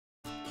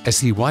As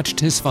he watched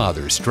his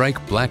father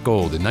strike black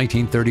gold in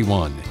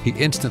 1931, he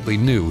instantly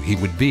knew he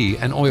would be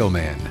an oil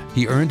man.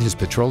 He earned his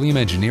petroleum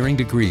engineering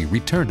degree,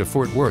 returned to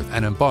Fort Worth,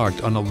 and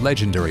embarked on a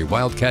legendary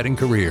wildcatting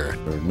career.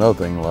 There's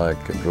nothing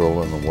like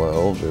controlling the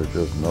wells. There's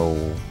just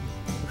no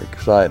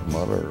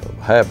excitement or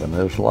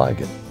happiness like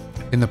it.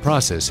 In the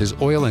process, his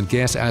oil and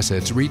gas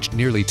assets reached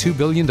nearly $2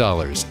 billion,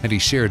 and he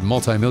shared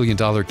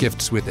multi-million-dollar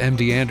gifts with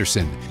MD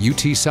Anderson,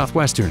 UT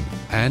Southwestern,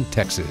 and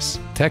Texas.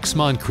 Tex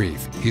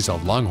Moncrief, he's a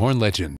Longhorn legend.